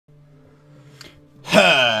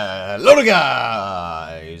Hello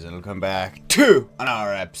guys, and welcome back to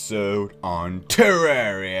another episode on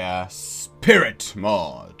Terraria Spirit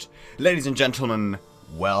Mod. Ladies and gentlemen,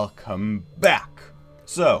 welcome back.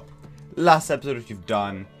 So, last episode that you've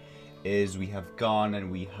done is we have gone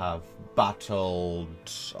and we have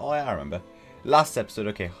battled... Oh yeah, I remember. Last episode,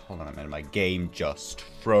 okay, hold on a minute, my game just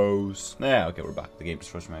froze. Yeah, okay, we're back. The game just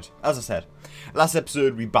froze from out. As I said, last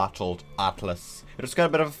episode we battled Atlas. It was kind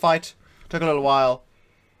of a bit of a fight, took a little while.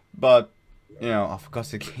 But, you know, oh, for God's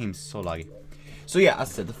sake, the game's so laggy. So yeah, as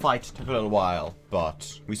I said, the fight took a little while,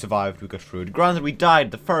 but we survived, we got through it. Granted, we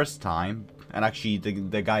died the first time, and actually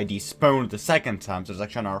the guy despawned the second time, so it was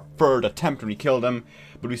actually on our third attempt when we killed him,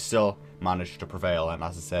 but we still managed to prevail, and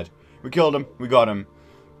as I said, we killed him, we got him,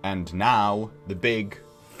 and now, the big,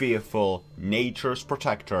 fearful, nature's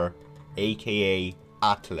protector, aka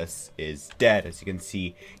Atlas, is dead. As you can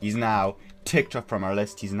see, he's now ticked up from our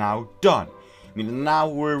list, he's now done. I mean, now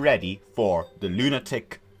we're ready for the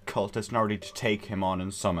lunatic cultist, now ready to take him on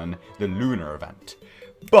and summon the lunar event.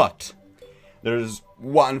 But there's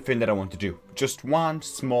one thing that I want to do. Just one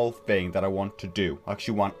small thing that I want to do.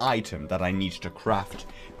 Actually, one item that I need to craft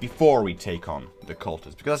before we take on the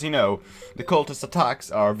cultist. Because as you know, the cultist attacks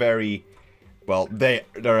are very... well, they're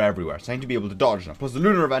everywhere. So I need to be able to dodge them. Plus the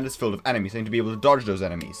lunar event is filled with enemies. So I need to be able to dodge those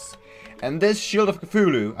enemies. And this Shield of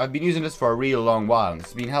Cthulhu, I've been using this for a real long while. And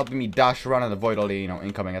it's been helping me dash around and avoid all the,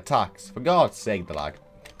 incoming attacks. For God's sake, the lag.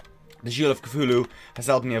 The Shield of Cthulhu has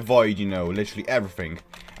helped me avoid, literally everything.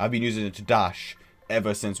 I've been using it to dash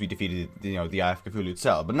ever since we defeated, the Eye of Cthulhu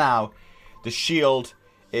itself. But now, the shield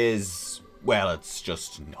is, well, it's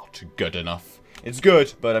just not good enough. It's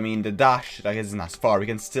good, but I mean, the dash isn't as far. We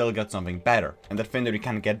can still get something better. And the thing that we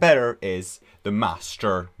can get better is the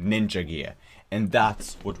Master Ninja Gear. And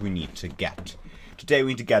that's what we need to get. Today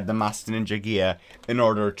we need to get the Master Ninja Gear in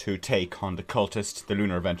order to take on the cultist, the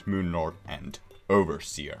Lunar Event, Moon Lord, and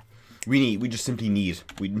Overseer. We just simply need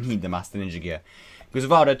the Master Ninja Gear. Because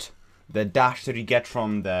without it, the dash that we get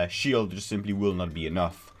from the shield just simply will not be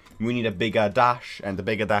enough. We need a bigger dash, and the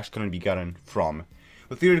bigger dash can only be gotten from,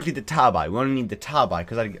 well, theoretically the Tabai. We only need the Tabai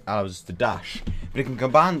because that allows us to dash. But it can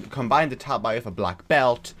combine the Tabai with a black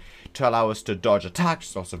belt to allow us to dodge attacks,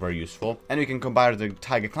 which is also very useful. And we can combine the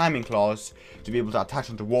Tiger Climbing Claws to be able to attach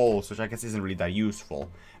onto walls, which I guess isn't really that useful.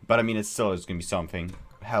 But I mean, it still is going to be something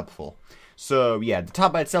helpful. So yeah, the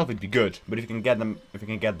Tabai itself would be good, but if we can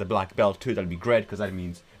get the black belt too, that'd be great, because that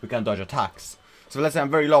means we can dodge attacks. So let's say I'm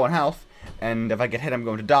very low on health, and if I get hit, I'm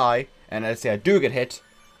going to die. And let's say I do get hit,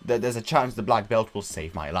 there's a chance the black belt will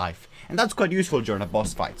save my life, and that's quite useful during a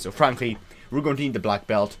boss fight. So frankly, we're going to need the black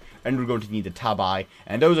belt, and we're going to need the Tabai,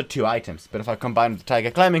 and those are two items. But if I combine with the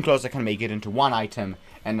Tiger Climbing Claws, I can make it into one item,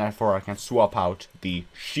 and therefore I can swap out the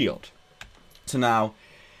shield. So now,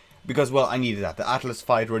 because, well, I needed that. The Atlas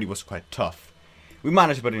fight really was quite tough. We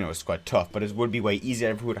managed, but it's quite tough. But it would be way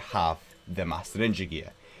easier if we would have the Master Ninja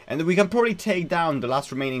Gear. And then we can probably take down the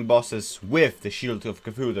last remaining bosses with the Shield of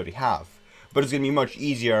Cthulhu that we have. But it's going to be much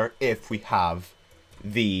easier if we have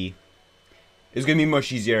the... It's going to be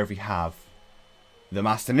much easier if we have the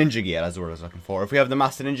Master Ninja Gear, that's the word I was looking for. If we have the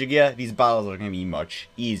Master Ninja Gear, these battles are going to be much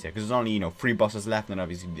easier. Because there's only, 3 bosses left, and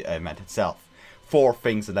obviously the event itself. 4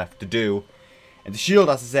 things left to do. And the shield,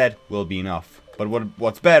 as I said, will be enough. But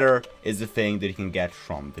what's better is the thing that you can get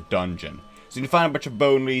from the dungeon. So you can find a bunch of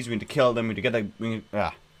bone leaves, we need to kill them, we need to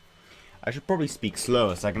get I should probably speak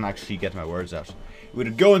slow so I can actually get my words out. We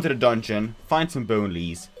need to go into the dungeon, find some bone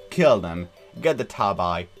leaves, kill them, get the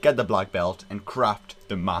Tabai, get the black belt, and craft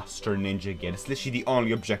the Master Ninja Gear. It's literally the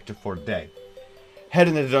only objective for the day. Head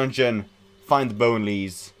into the dungeon, find the bone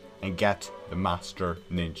leaves, and get the Master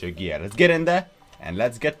Ninja Gear. Let's get in there. And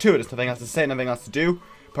let's get to it. There's nothing else to say, nothing else to do.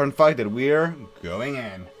 Apart from the fact that we're going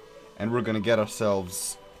in. And we're going to get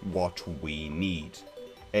ourselves what we need.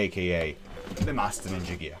 AKA the Master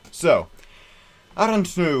Ninja Gear. So, I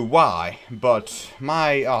don't know why, but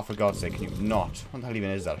my... Oh, for God's sake, can you not? What the hell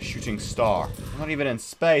even is that? A shooting star. I'm not even in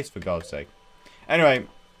space, for God's sake. Anyway,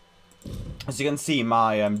 as you can see,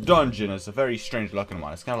 my dungeon is a very strange looking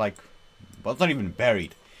one. It's kind of like... Well, it's not even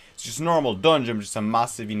buried. It's just a normal dungeon, just a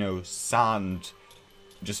massive, sand...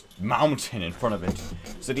 just mountain in front of it.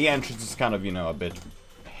 So the entrance is kind of, a bit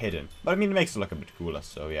hidden. But I mean, it makes it look a bit cooler,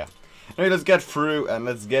 so yeah. Anyway, let's get through and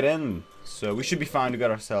let's get in. So we should be fine to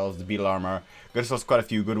get ourselves the beetle armor. Got ourselves quite a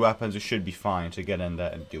few good weapons. We should be fine to get in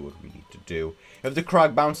there and do what we need to do. We have the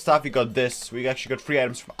Crag Bound Staff, we got this. We actually got 3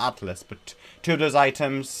 items from Atlas, but 2 of those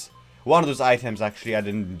items... One of those items, actually, I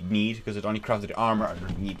didn't need, because it only crafted the armor. I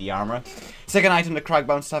didn't need the armor. Second item, the Crag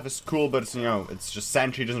Bound Staff, is cool, but it's, it's just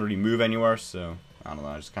sentry, doesn't really move anywhere, so... I don't know,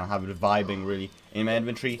 I just kind of have it vibing really in my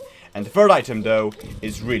inventory. And the third item though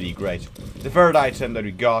is really great. The third item that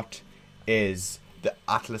we got is the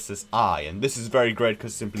Atlas's Eye, and this is very great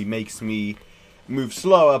because it simply makes me move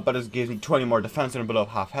slower, but it gives me 20 more defense and below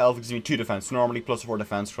half health. It gives me 2 defense normally, plus 4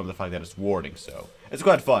 defense from the fact that it's warding, so it's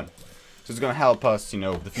quite fun. So it's going to help us, you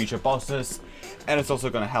know, the future bosses, and it's also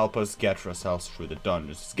going to help us get ourselves through the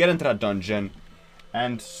dungeons. Let's get into that dungeon,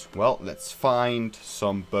 and, well, let's find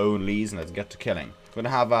some bone leaves, and let's get to killing. We're going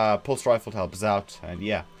to have a pulse rifle to help us out, and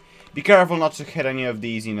yeah. Be careful not to hit any of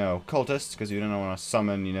these, you know, cultists, because we don't want to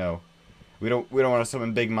summon, you know, we don't want to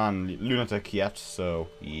summon Big Man Lunatic yet, so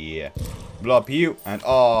yeah. Blow up you, and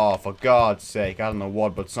oh, for God's sake, I don't know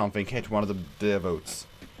what, but something hit one of the devotes.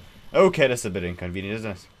 Okay, that's a bit inconvenient,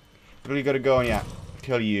 isn't it? But we gotta go and yeah,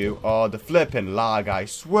 kill you. Oh, the flipping lag, I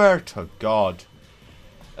swear to God.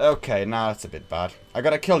 Okay, now that's a bit bad. I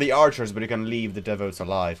gotta kill the archers, but you can leave the devotes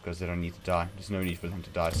alive, because they don't need to die. There's no need for them to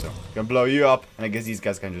die, so I'm gonna blow you up, and I guess these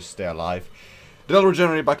guys can just stay alive. They'll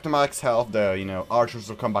regenerate back to max health. The, you know, archers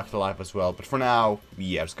will come back to life as well. But for now,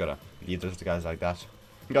 yeah, just gotta leave those guys like that.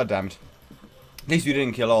 God damn it. At least we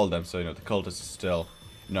didn't kill all of them, so, you know, the cultists are still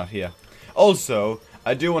not here. Also,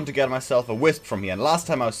 I do want to get myself a wisp from here. And last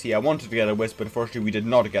time I was here, I wanted to get a wisp, but unfortunately we did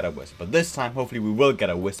not get a wisp. But this time, hopefully we will get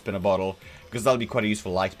a wisp in a bottle, because that'll be quite a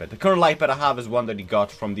useful light bed. The current light bed I have is one that he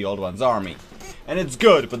got from the old one's army. And it's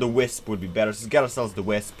good, but the wisp would be better. So get ourselves the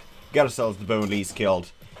wisp, get ourselves the bone leaves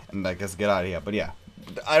killed, and I guess get out of here. But yeah,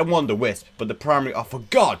 I want the wisp, but the primary... Oh, for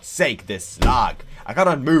God's sake, this lag. I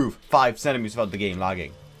cannot move 5 centimeters without the game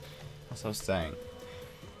lagging. That's what I was saying.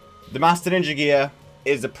 The Master Ninja Gear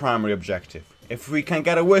is the primary objective. If we can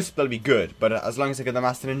get a wisp, that'll be good. But as long as I get the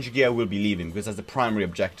Master Ninja Gear, we'll be leaving, because that's the primary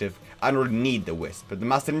objective. I don't really need the wisp, but the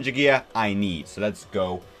Master Ninja Gear, I need. So let's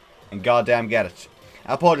go and goddamn get it.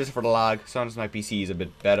 I apologize for the lag. Sometimes my PC is a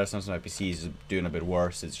bit better, sometimes my PC is doing a bit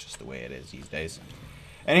worse. It's just the way it is these days.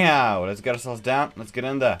 Anyhow, let's get ourselves down. Let's get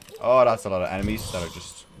in there. Oh, that's a lot of enemies that are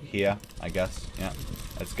just here, I guess. Yeah.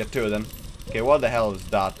 Let's get to it then. Okay, what the hell is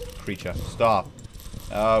that creature? Stop.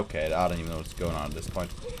 Okay, I don't even know what's going on at this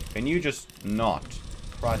point. Can you just not?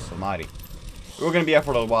 Christ almighty. We're gonna be here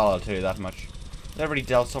for a little while, I'll tell you that much. They already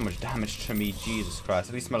dealt so much damage to me. Jesus Christ.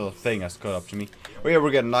 At least my little thing has caught up to me. Oh yeah,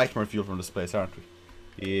 we're getting nightmare fuel from this place, aren't we?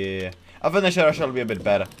 Yeah. I think the Shadow Shot will be a bit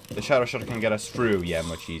better. The Shadow Shot can get us through. Yeah,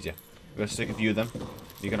 much easier. We're gonna stick a few of them.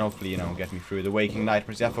 You can hopefully, you know, get me through the waking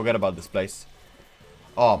nightmares. Yeah, I forgot about this place.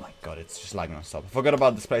 Oh my God, it's just lagging non stop. I forgot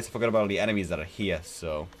about this place. I forgot about all the enemies that are here.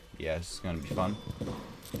 So, yeah, it's gonna be fun.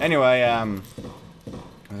 Anyway, I'm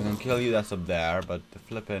gonna kill you. That's up there. But the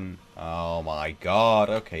flipping... Oh my God.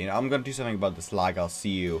 Okay, you know, I'm gonna do something about this lag. I'll see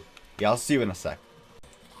you. Yeah, I'll see you in a sec.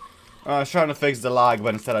 I was trying to fix the lag,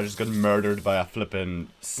 but instead I just got murdered by a flipping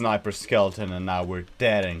sniper skeleton, and now we're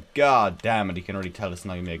dead, and god damn it, you can already tell it's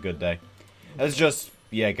not gonna be a good day. Let's just,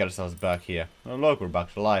 yeah, get ourselves back here. Oh look, we're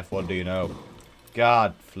back to life, what do you know?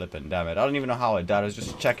 God flipping damn it, I don't even know how I died. I was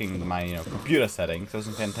just checking my, you know, computer settings, I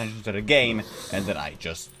wasn't paying attention to the game, and then I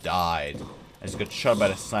just died. I just got shot by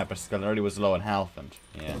the sniper skeleton, already was low in health, and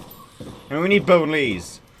yeah. I mean, we need bone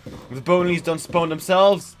leaves. If the bone leaves don't spawn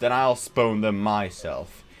themselves, then I'll spawn them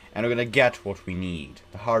myself. And we're gonna get what we need.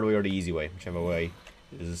 The hard way or the easy way. Whichever way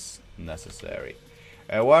is necessary.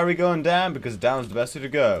 Why are we going down? Because down is the best way to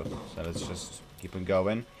go. So let's just keep on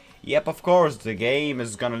going. Yep, of course, the game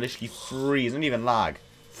is gonna literally freeze. Not even lag.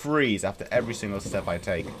 Freeze after every single step I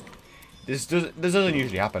take. This doesn't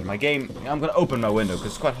usually happen. My game... I'm gonna open my window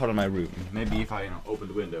because it's quite hot in my room. Maybe if I, you know, open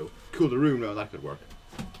the window, cool the room, no, that could work.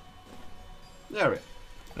 There we go.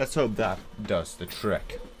 Let's hope that does the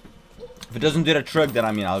trick. If it doesn't do the trick, then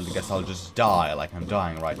I mean, I guess I'll just die, like I'm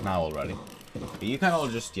dying right now already. But you can all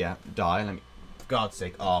just, yeah, die. Let me, for God's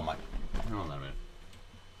sake, oh my, hold on a minute.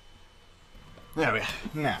 There we are.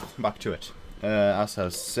 Now, back to it. As I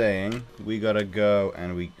was saying, we gotta go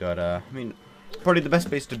and we gotta, I mean, probably the best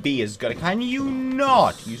place to be is gotta, can you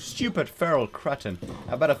not, you stupid feral cretin.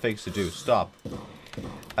 I better things to do, stop.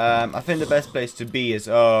 I think the best place to be is,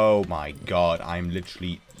 oh my God, I'm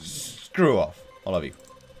literally, screw off, all of you.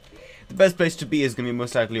 The best place to be is going to be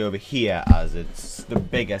most likely over here, as it's the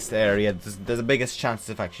biggest area. There's the biggest chance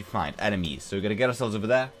of actually find enemies. So we're going to get ourselves over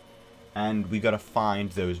there, and we got to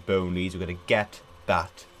find those bone leaves. We're going to get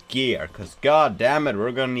that gear, because god damn it,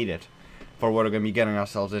 we're going to need it for what we're going to be getting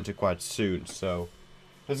ourselves into quite soon. So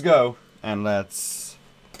let's go, and let's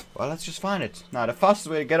just find it. Now, the fastest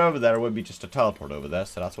way to get over there would be just to teleport over there,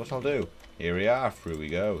 so that's what I'll do. Here we are, through we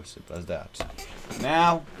go, simple as that.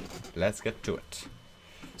 Now, let's get to it.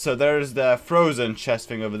 So there's the frozen chest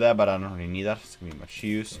thing over there, but I don't really need that. It's gonna be much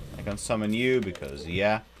use. I can summon you because,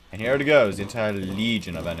 yeah, And here it goes, the entire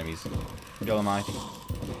legion of enemies. God almighty.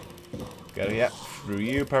 Got it, yeah, through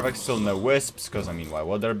you. Perfect, still no wisps, because, I mean, why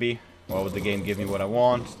would there be? Why would the game give me what I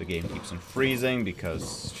want? The game keeps on freezing,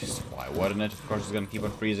 because, just, why wouldn't it? Of course it's gonna keep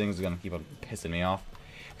on freezing, it's gonna keep on pissing me off.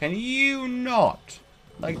 Can you not?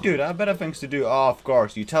 Like, dude, I have better things to do. Oh, of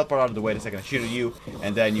course, you teleport out of the way the second I shoot at you,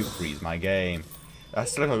 and then you freeze my game. I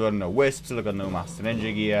still got no wisps, still got no master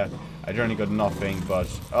ninja gear. I generally got nothing, but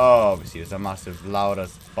oh, obviously there's a massive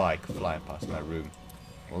loudest bike flying past my room.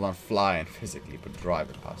 Well, not flying physically, but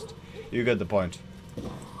driving past. You get the point.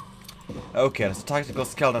 Okay, there's a tactical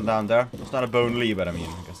skeleton down there. It's not a Bone Lee, but I mean,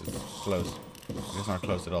 I guess it's close. It's not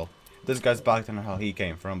close at all. This guy's back to how he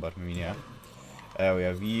came from, but I mean, yeah. We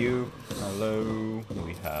have you. Hello.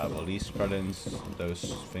 We have all these credits.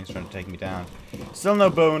 Those things trying to take me down. Still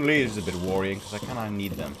no Bone Lee, which is a bit worrying, because I kind of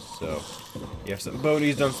need them. So, if some Bone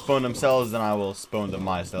Lees don't spawn themselves, then I will spawn them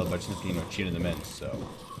myself by just simply, you know, cheating them in. So,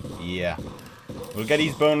 yeah. We'll get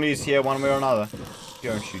these Bone Lees here one way or another.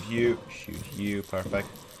 Go and shoot you, perfect.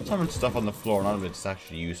 Some stuff on the floor, none of it's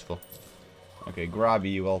actually useful. Okay, grab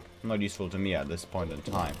you, well, not useful to me at this point in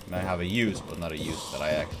time. May have a use, but not a use that I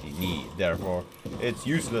actually need. Therefore, it's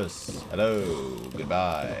useless. Hello,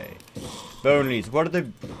 goodbye. Bone Lees, what's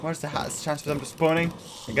the chance for them to spawning?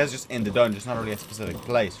 I guess just in the dungeon, it's not really a specific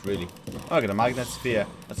place, really. Oh, I got a magnet sphere.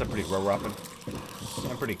 That's a pretty rare weapon.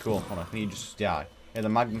 Yeah, pretty cool. Hold on, can you just die? Yeah, the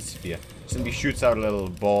magnet sphere. Simply shoots out a little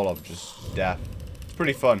ball of just death. It's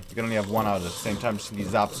pretty fun. You can only have one out at the same time, just simply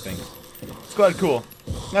zaps things. It's quite cool.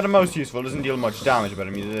 Not the most useful, doesn't deal much damage, but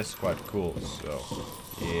I mean, it is quite cool, so,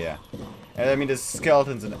 yeah. And I mean, there's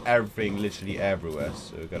skeletons and everything, literally everywhere,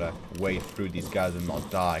 so we gotta wade through these guys and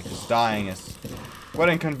not die, because dying is quite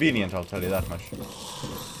inconvenient, I'll tell you that much.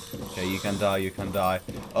 Okay, you can die, you can die.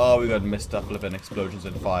 Oh, we got missed up flipping explosions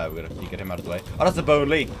and fire, we gotta get him out of the way. Oh, that's a Bone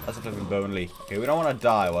Lee! That's a flipping Bone Lee. Okay, we don't wanna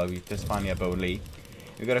die while we just find a Bone Lee.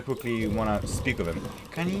 We gotta quickly wanna speak with him.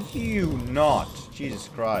 Can you not? Jesus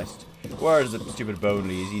Christ. Where is the stupid Bone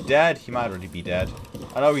Lee? Is he dead? He might already be dead.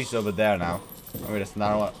 I know he's over there now. Oh, wait, that's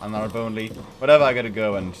another Bone Lee. Whatever, I gotta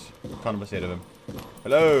go and conversate with him.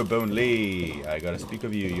 Hello, Bone Lee. I gotta speak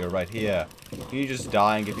with you. You're right here. Can you just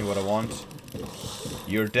die and give me what I want?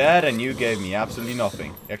 You're dead and you gave me absolutely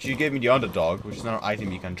nothing. Actually, you gave me the underdog, which is not an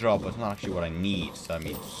item you can drop, but it's not actually what I need. So, I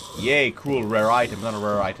mean, yay, cool, rare item, not a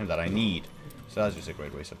rare item that I need. So that's just a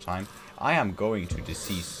great waste of time. I am going to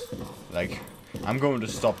decease. Like, I'm going to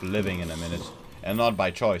stop living in a minute. And not by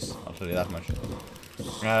choice, I'll tell you that much.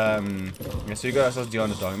 Yeah, so you got ourselves the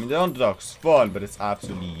underdog. I mean, the underdog's fun, but it's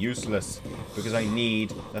absolutely useless. Because I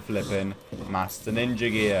need the flippin' Master Ninja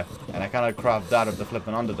gear. And I cannot craft that of the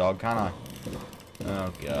flippin' underdog, can I?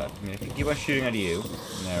 Oh god. I mean, if you keep on shooting at you,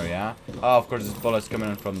 there we are. Oh, of course, this bullet's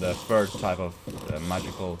coming in from the third type of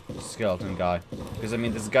magical skeleton guy. Because, I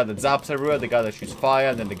mean, there's the guy that zaps everywhere, the guy that shoots fire,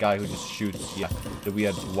 and then the guy who just shoots, yeah, the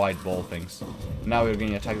weird white ball things. Now we're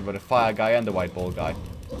getting attacked by the fire guy and the white ball guy.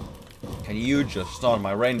 Can you just start?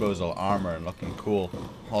 My rainbow's all armor and looking cool.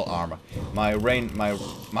 All armor. My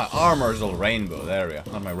armor is all rainbow. There we are.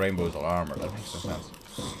 Not my rainbow's all armor. That makes no sense.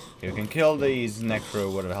 Okay, we can kill these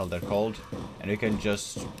necro, whatever the hell they're called, and we can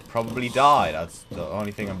just probably die. That's the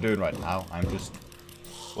only thing I'm doing right now. I'm just,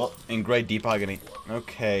 well, in great deep agony.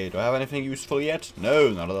 Okay, do I have anything useful yet?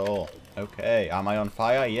 No, not at all. Okay, am I on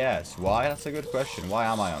fire? Yes. Why? That's a good question. Why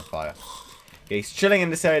am I on fire? Okay, chilling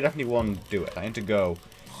in this area definitely won't do it. I need to go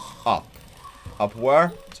up. Up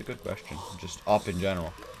where? It's a good question. Just up in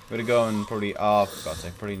general. I'm gonna go and probably up. For God's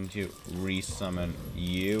sake, probably need to resummon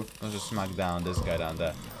you. Let's just smack down this guy down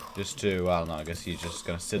there. Just to, well, no, I guess he's just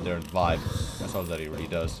gonna sit there and vibe. That's all that he really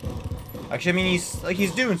does. Actually, I mean,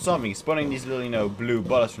 he's doing something. He's spawning these little, you know, blue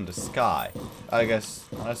bullets from the sky. I guess,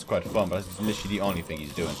 well, that's quite fun, but that's literally the only thing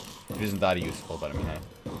he's doing. It isn't that useful, but I mean, hey.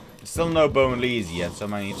 There's still no Bone Lees yet, so I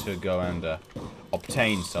might need to go and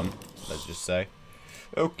obtain some, let's just say.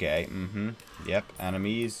 Okay, yep,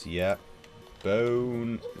 enemies, yep.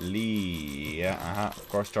 Bone Lee, yeah, of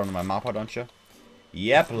course, turn on my map, don't you?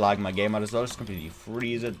 Yep, like my game out as well, just completely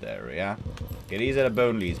freeze it there, yeah. Okay, these are the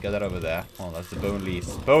Bone Lees, get that over there. Oh, that's the Bone Lee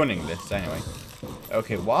spawning list, anyway.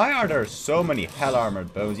 Okay, why are there so many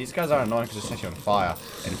hell-armored bones? These guys are annoying because they're set you on fire.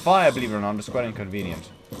 And fire, believe it or not, is quite inconvenient.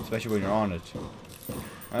 Especially when you're on it.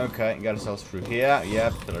 Okay, got ourselves through here.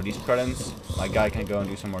 Yep, there are these credits. My guy can go and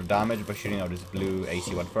do some more damage by shooting out his blue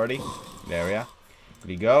AC-130. There we are.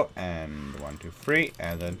 We go, and 1, 2, 3,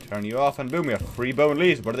 and then turn you off, and boom, we have 3 Bone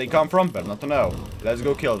Lees. Where do they come from? Better not to know. Let's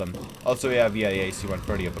go kill them. Also, we have, yeah, the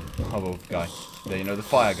AC-130 of a guy. The, you know, the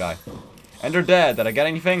fire guy. And they're dead. Did I get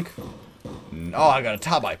anything? Oh, I got a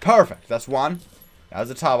Tabai. Perfect. That's one. That's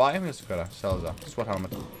the Tabai. I'm just gonna sell the SWAT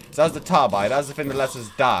helmet. So that's the Tabai. That's the thing that lets us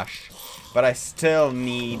dash. But I still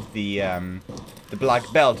need the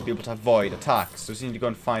black belt to be able to avoid attacks. So we need to go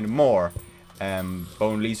and find more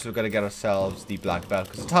bone leaves. So we've got to get ourselves the black belt.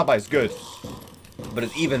 Because the Tabai is good. But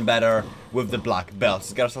it's even better with the black belt.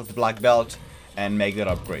 So get ourselves the black belt and make that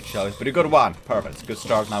upgrade, shall we? But a good one. Perfect. It's a good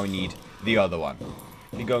start. Now we need the other one.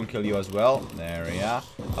 We go and kill you as well. There we are.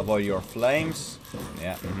 Avoid your flames.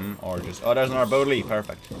 Yeah, or just... Oh, there's another bow leaf.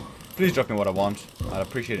 Perfect. Please drop me what I want. I'd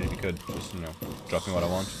appreciate it if you could just, you know, drop me what I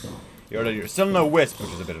want. You're still no wisp, which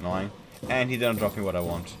is a bit annoying. And he didn't drop me what I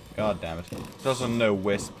want. God damn it. There's also no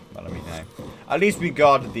wisp. But I mean, hey. At least we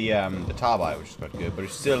got the Tabai, which is quite good. But we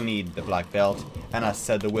still need the black belt. And I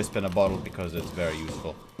said the wisp in a bottle because it's very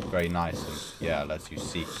useful. Very nice. And yeah, lets you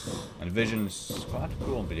see. And vision is quite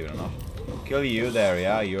cool, believe it or not. Kill you. There we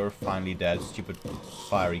are. You're finally dead. Stupid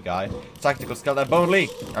fiery guy. Tactical skill. That bone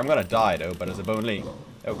leaf. I'm gonna die though, but it's a bone leaf.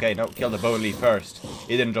 Okay, no, kill the bone leaf first.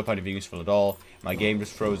 It didn't drop anything useful at all. My game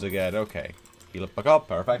just froze again. Okay. Heal it back up.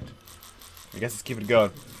 Perfect. I guess let's keep it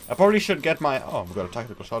going. I probably should get my... Oh, we've got a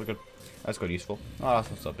tactical shotgun. That's quite useful. Oh,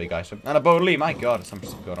 that's a big item. And a bone leaf. My god, there's so much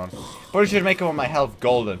stuff going on. Probably should make all my health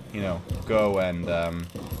golden. You know, go and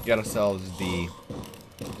get ourselves the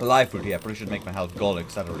life root. Yeah, probably should make my health golden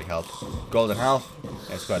because that'll really help. Golden health.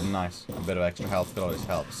 Yeah, it's quite nice. A bit of extra health could always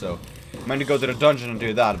help. So, I'm going to go to the dungeon and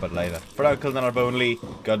do that a bit later. For now, killed another bone leaf.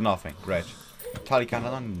 Got nothing. Great. Tally counter.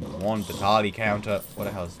 I don't want the tally counter. What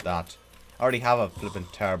the hell is that? I already have a flippin'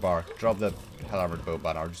 terror bar. Drop the hell armored bow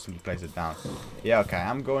button or just simply place it down. Yeah, okay,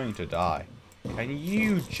 I'm going to die. Can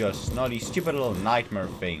you just not these stupid little nightmare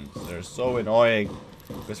things? They're so annoying.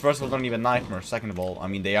 Because first of all, they're not even nightmares. Second of all, I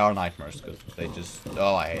mean they are nightmares because they just...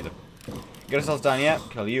 Oh, I hate it. Get ourselves down, yeah.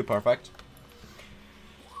 Kill you, perfect.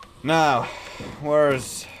 Now,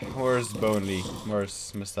 where's Bone Lee?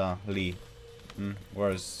 Where's Mr. Lee?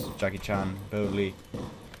 Where's Jackie Chan? Bone Lee?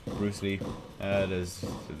 Bruce Lee. There's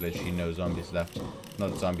literally no zombies left.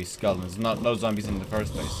 Not zombie skeletons. No zombies in the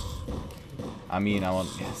first place. I mean, I want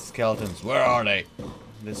skeletons. Where are they?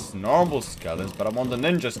 This normal skeletons, but I want the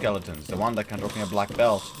ninja skeletons. The one that can drop me a black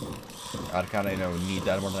belt. I kind of, you know, need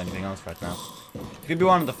that more than anything else right now. It could be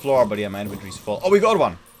one on the floor, but yeah, my inventory's full. Oh, we got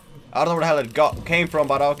one! I don't know where the hell it came from,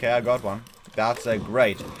 but okay, I got one. That's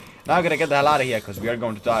great. Now I'm gonna get the hell out of here, because we are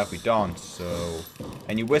going to die if we don't, so...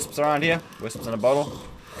 Any wisps around here? Wisps in a bottle?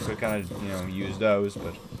 I could kind of, you know, use those,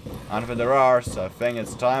 but I don't think there are, so I think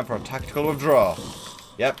it's time for a tactical withdrawal.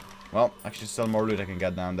 Yep. Well, actually still more loot I can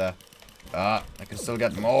get down there. I can still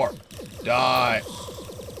get more. Die.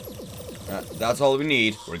 That's all we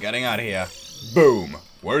need. We're getting out of here. Boom.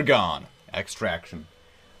 We're gone. Extraction.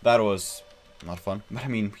 That was not fun, but I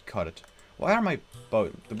mean, we caught it. Why are my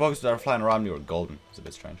the bugs that are flying around me were golden? It's a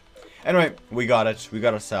bit strange. Anyway, we got it. We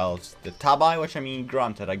got ourselves the Tabai, which I mean,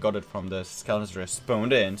 granted, I got it from the skeletons that I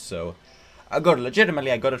spawned in, so I got it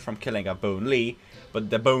legitimately. I got it from killing a Bone Lee, but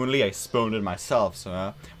the Bone Lee I spawned in myself.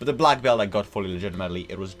 So, but the black belt I got fully legitimately.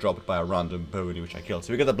 It was dropped by a random Bone Lee which I killed.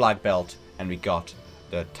 So we got the black belt and we got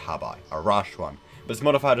the Tabai, a rush one. But this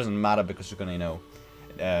modifier doesn't matter because we're gonna, you know,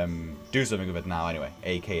 do something with it now anyway.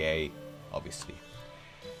 AKA, obviously,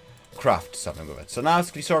 craft something with it. So now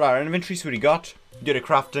let's sort out our inventory. So what we got. Do the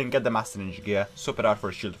crafting, get the Master Ninja gear, swap it out for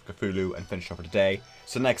a Shield of Cthulhu, and finish off for the day.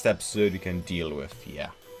 So next episode we can deal with,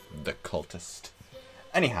 yeah, the cultist.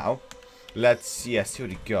 Anyhow, let's see what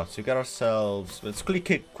we got. So we got ourselves, let's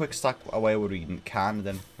quick stack away what we can, and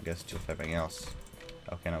then I guess do everything else.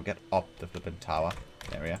 Okay, now get up the flipping tower.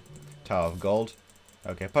 There we are. Tower of Gold.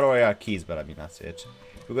 Okay, put away our keys, but I mean that's it.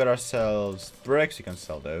 We got ourselves bricks, we can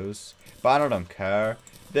sell those. But I don't care.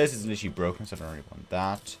 This is literally broken, so I don't really want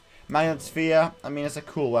that. Magnet Sphere, I mean, it's a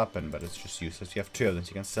cool weapon, but it's just useless. You have two of them, so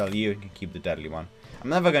you can sell you and you can keep the deadly one. I'm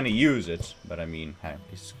never going to use it, but I mean, hey,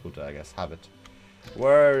 it's cool to, I guess, have it.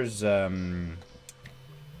 Where's, I mean,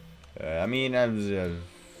 I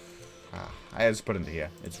just put it into here.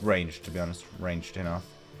 It's ranged, to be honest, ranged enough.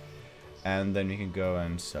 And then we can go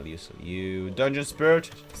and sell you. Dungeon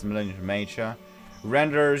Spirit, it's Millennium Nature.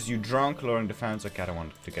 Renders you drunk, lowering defense. Okay, I don't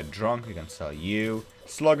want to get drunk, you can sell you.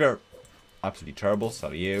 Slugger. Absolutely terrible.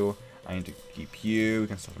 Sell you. I need to keep you. We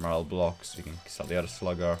can sell the morale blocks. We can sell the other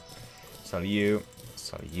slugger. Sell you.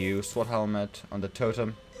 Sell you. SWAT helmet on the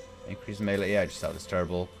totem. Increase melee. Yeah, I just sell this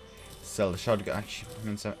terrible. Sell the shotgun. Actually, I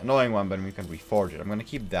mean, it's an annoying one, but we can reforge it. I'm gonna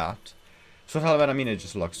keep that. SWAT helmet. I mean, it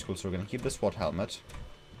just looks cool, so we're gonna keep the SWAT helmet.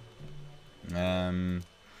 Yeah,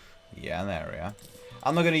 there we are.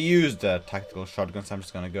 I'm not gonna use the tactical shotgun, so I'm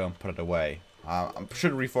just gonna go and put it away. I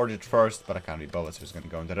should reforge it first, but I can't be bothered, so it's gonna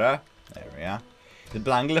go into there. There we are. The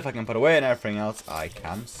blank glyph I can put away, and everything else I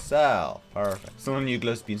can sell. Perfect. Some new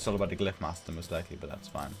glyphs being sold by the glyph master most likely, but that's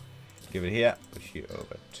fine. Give it here, push you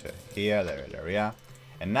over to here, there we are.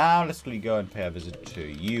 And now let's really go and pay a visit to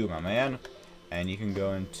you, my man. And you can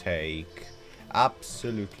go and take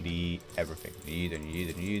absolutely everything. You,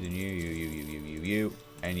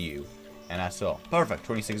 and you. And that's all. Perfect.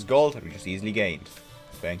 26 gold that we just easily gained.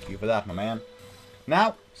 Thank you for that, my man.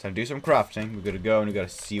 Now, it's time to do some crafting. We're gonna go and we gotta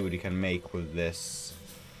see what we can make with this,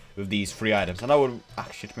 with these free items. I know what,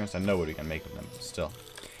 actually, to be honest, I know what we can make with them. Still,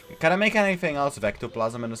 can I make anything else of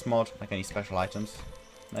ectoplasm in this mod? Like any special items?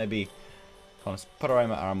 Maybe. Let's put away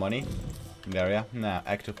our money. There, yeah. Now,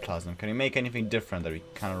 ectoplasm. Can we make anything different that we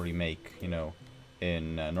can't really make, you know,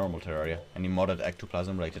 in normal Terraria? Any modded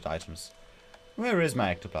ectoplasm-related items? Where is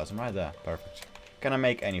my ectoplasm? Right there. Perfect. Can I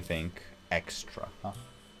make anything extra? Huh?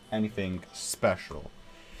 Anything special?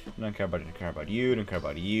 Don't care about it, don't care about you, don't care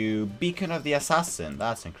about you. Beacon of the Assassin.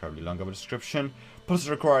 That's incredibly long of a description. Plus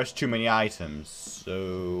it requires too many items.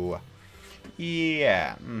 So,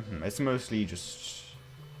 yeah. It's mostly just...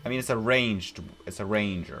 I mean, it's a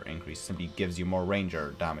ranger increase. Simply gives you more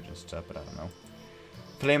ranger damage and stuff, but I don't know.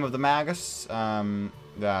 Flame of the Magus.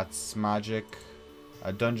 That's magic.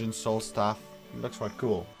 A dungeon soul staff. It looks quite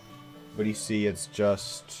cool. But you see, it's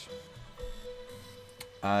just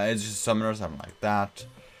summoner, something like that.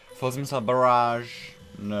 Full Missile Barrage.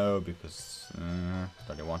 No, because don't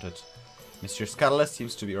really want it. Mysterious Catalyst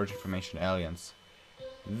seems to be urgent information aliens.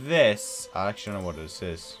 This, I actually don't know what this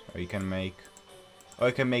is. Or you can make... Oh,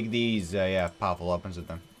 you can make these, yeah, powerful weapons with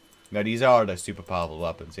them. Now, these are the super powerful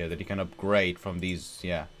weapons, yeah, that you can upgrade from these,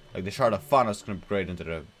 yeah. Like, the Shard of Thanos can upgrade into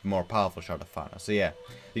the more powerful Shard of Thanos. So, yeah.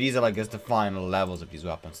 These are, like, the final levels of these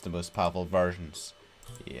weapons. The most powerful versions.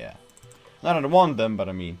 Yeah. Not that I want them, but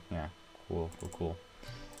I mean, yeah. Cool.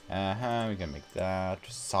 We can make that.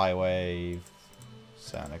 Psywave.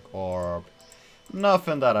 Sonic Orb.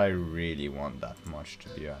 Nothing that I really want that much, to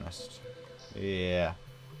be honest. Yeah.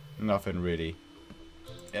 Nothing really.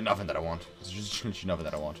 Yeah, nothing that I want. It's just literally nothing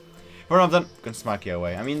that I want. For one of them, can smack you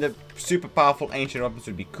away. I mean, the super powerful ancient weapons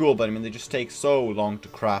would be cool, but I mean, they just take so long to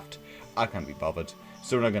craft. I can't be bothered.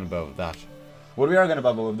 So we're not going to bother with that. What we are going to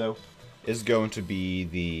bother with, though, is going to be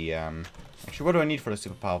the... Actually, what do I need for the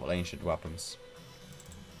super powerful ancient weapons?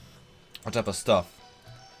 What type of stuff?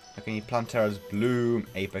 Like, I need Plantera's Bloom,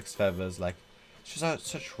 Apex Feathers, like... It's just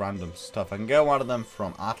such random stuff. I can get one of them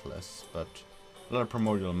from Atlas, but... A lot of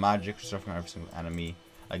primordial magic, stuff from every single enemy.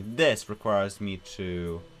 Like, this requires me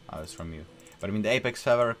to... Oh, it's from you. But I mean, the Apex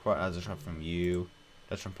Feather requires a drop from you.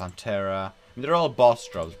 That's from Plantera. I mean, they're all boss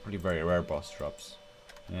drops. Pretty very rare boss drops.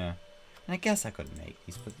 Yeah. And I guess I could make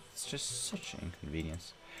these, but it's just such an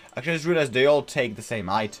inconvenience. Actually, I just realized they all take the same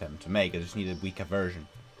item to make. I just need a weaker version.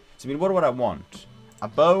 So, I mean, what would I want? A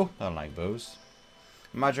bow? I don't like bows.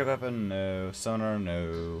 Magic weapon? No. Sonar?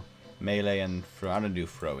 No. Melee and throw. I don't do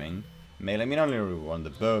throwing. Melee? I mean, I only really want the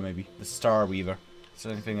bow, maybe. The Star Weaver. It's the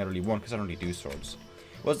only thing I really want, because I don't really do swords.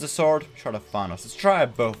 What's the sword? Shard of Thanos. Let's try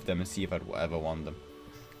both of them and see if I'd ever want them.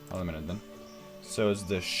 Hold on a minute then. So it's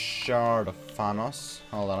the Shard of Thanos.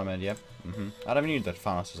 Hold on a minute, yep. I don't even knew that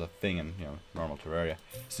Thanos was a thing in, you know, normal Terraria.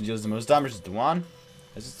 So it deals the most damage is the one.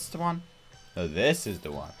 Is this the one? No, this is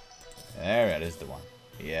the one. There it is the one.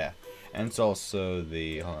 Yeah. And it's also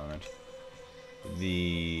the, hold on a minute.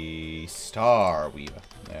 The Star Weaver.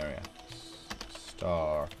 There we go.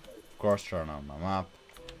 Star. Of course, turn on my map.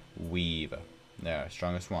 Weaver. There,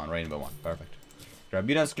 strongest one, rainbow one, perfect. Grab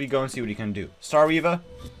you and go and see what you can do. Star Weaver.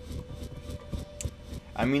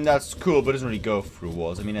 I mean, that's cool, but it doesn't really go through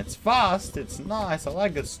walls. I mean, it's fast, it's nice, I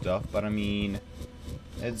like this stuff, but I mean,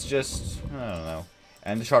 it's just, I don't know.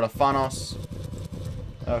 And the Shard of Thanos.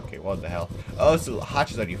 Okay, what the hell? Oh, it's the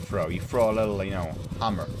hatches that you throw. You throw a little, you know,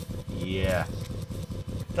 hammer. Yeah.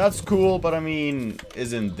 That's cool, but I mean,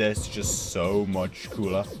 isn't this just so much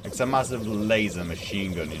cooler? It's a massive laser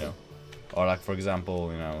machine gun, you know. Or like, for example,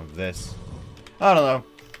 you know, this. I don't know.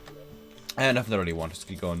 And nothing I really want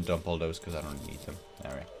to go and dump all those because I don't need them.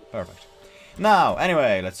 Alright, perfect. Now,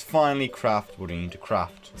 anyway, let's finally craft what we need to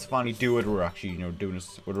craft. Let's finally do it. We're actually, you know, doing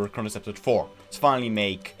this. We're currently this episode 4. Let's finally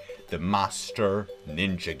make the Master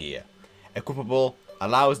Ninja Gear. Equipable,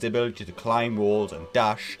 allows the ability to climb walls and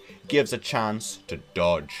dash, gives a chance to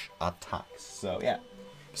dodge attacks. So, yeah.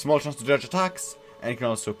 Small chance to dodge attacks. And you can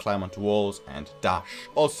also climb onto walls and dash.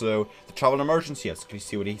 Also, the travel emergency, let's quickly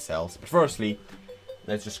see what he sells. But firstly,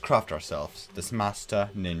 let's just craft ourselves this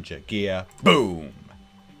Master Ninja Gear. Boom!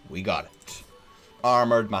 We got it.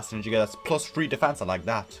 Armored Master Ninja Gear, that's plus 3 defense, I like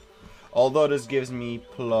that. Although this gives me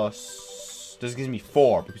plus... This gives me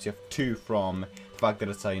 4, because you have 2 from the fact that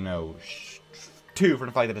it's, you know... 2 from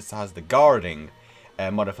the fact that it has the guarding.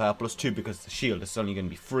 modifier plus 2 because the shield is only going to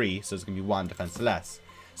be free, so it's going to be 1 defense less.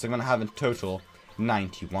 So I'm going to have in total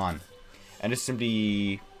 91. And it's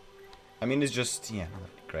simply, I mean, it's just, yeah,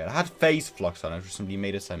 not great. I had phase flux on it, which simply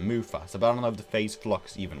made it move faster, but I don't know if the phase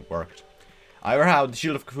flux even worked. Either how, the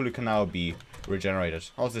Shield of Cthulhu can now be regenerated.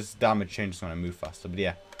 Also, this damage changes when I move faster, but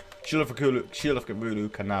yeah. Shield of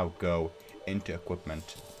Cthulhu can now go into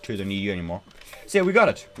equipment. Two don't need you anymore. So yeah, we got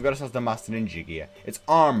it. We got ourselves the Master Ninja gear. It's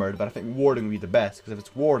armored, but I think warding would be the best, because if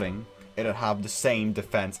it's warding, it'll have the same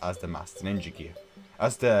defense as the Master Ninja gear.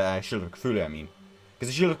 As the Shield of Cthulhu, I mean. Because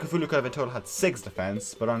the Shield of Cthulhu could have in total had 6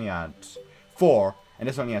 defense, but only had 4. And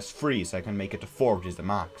this only has 3, so I can make it to 4, which is the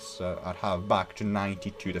max. So I'd have back to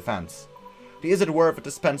 92 defense. But is it worth it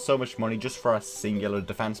to spend so much money just for a singular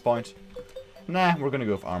defense point? Nah, we're gonna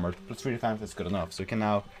go with armored. Plus 3 defense, that's good enough. So we can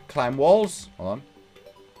now climb walls. Hold on.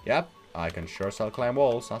 Yep, I can sure still climb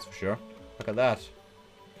walls, that's for sure. Look at that.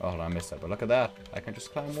 Oh, hold on, I missed that, but look at that. I can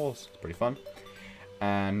just climb walls. It's pretty fun.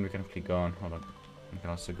 And we can keep going. Hold on. We can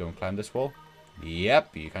also go and climb this wall.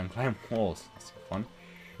 Yep, you can climb walls. That's fun.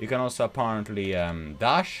 You can also apparently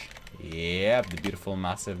dash. Yep, the beautiful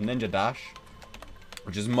massive ninja dash.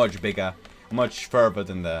 Which is much bigger, much further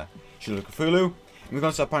than the Shield of Cthulhu. And we can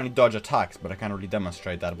also apparently dodge attacks, but I can't really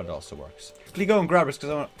demonstrate that, but it also works. Quickly go and grab this,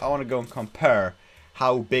 because I want to go and compare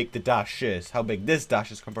how big the dash is. How big this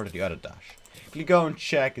dash is compared to the other dash. Quickly go and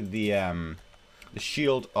check the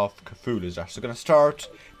Shield of Cthulhu's dash. So I'm going to start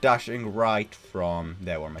dashing right from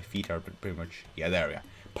there where my feet are, but pretty much, yeah, there we are.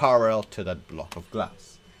 Parallel to that block of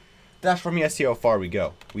glass. Dash from here, see how far we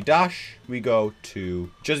go. We dash, we go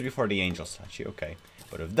to just before the angel statue, okay.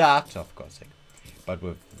 But with that, oh, for God's sake. But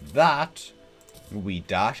with that, we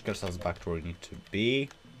dash, get ourselves back to where we need to be.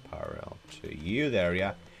 Parallel to you, there,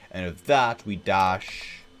 yeah. And with that, we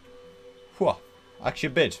dash. Whoa, actually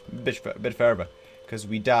a bit further. Because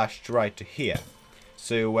we dashed right to here.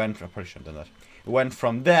 So it went, I probably shouldn't have done that. It went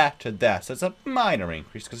from there to there. So it's a minor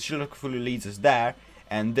increase. Because the Shield of Cthulhu leads us there.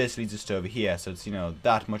 And this leads us to over here. So it's, you know,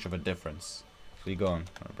 that much of a difference. So we go on.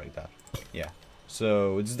 I'm going to break that. Yeah.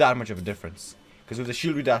 So it's that much of a difference. Because with the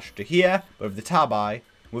shield we dash to here. But with the Tabai,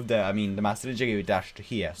 with the, I mean, the Master Ninja we dash to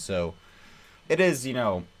here. So it is, you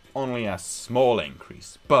know, only a small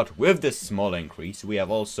increase. But with this small increase, we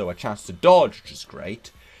have also a chance to dodge, which is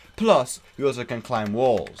great. Plus, we also can climb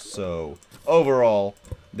walls. So overall,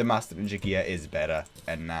 the Master Ninja gear is better.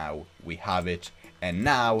 And now we have it. And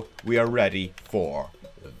now we are ready for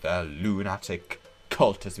the lunatic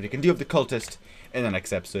cultist. We can deal with the cultist in the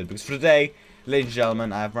next episode. Because for today, ladies and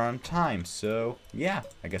gentlemen, I have run time. So yeah,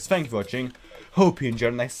 I guess thank you for watching. Hope you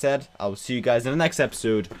enjoyed. Like I said, I will see you guys in the next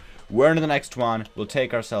episode. Where in the next one, we'll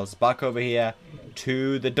take ourselves back over here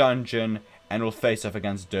to the dungeon. And we'll face off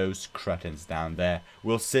against those cretins down there.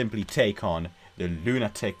 We'll simply take on the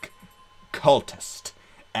lunatic cultist.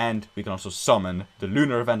 And we can also summon the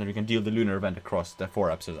lunar event, and we can deal the lunar event across the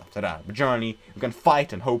 4 episodes after that. But generally, we can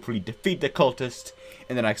fight and hopefully defeat the cultist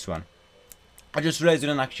in the next one. I just realized we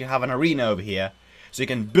don't actually have an arena over here, so you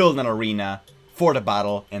can build an arena for the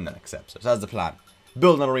battle in the next episode. So that's the plan.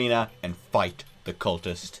 Build an arena and fight the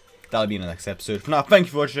cultist. That'll be in the next episode. For now, thank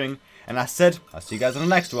you for watching, and as I said, I'll see you guys in the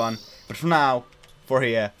next one. But for now, for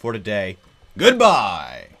today,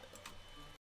 goodbye!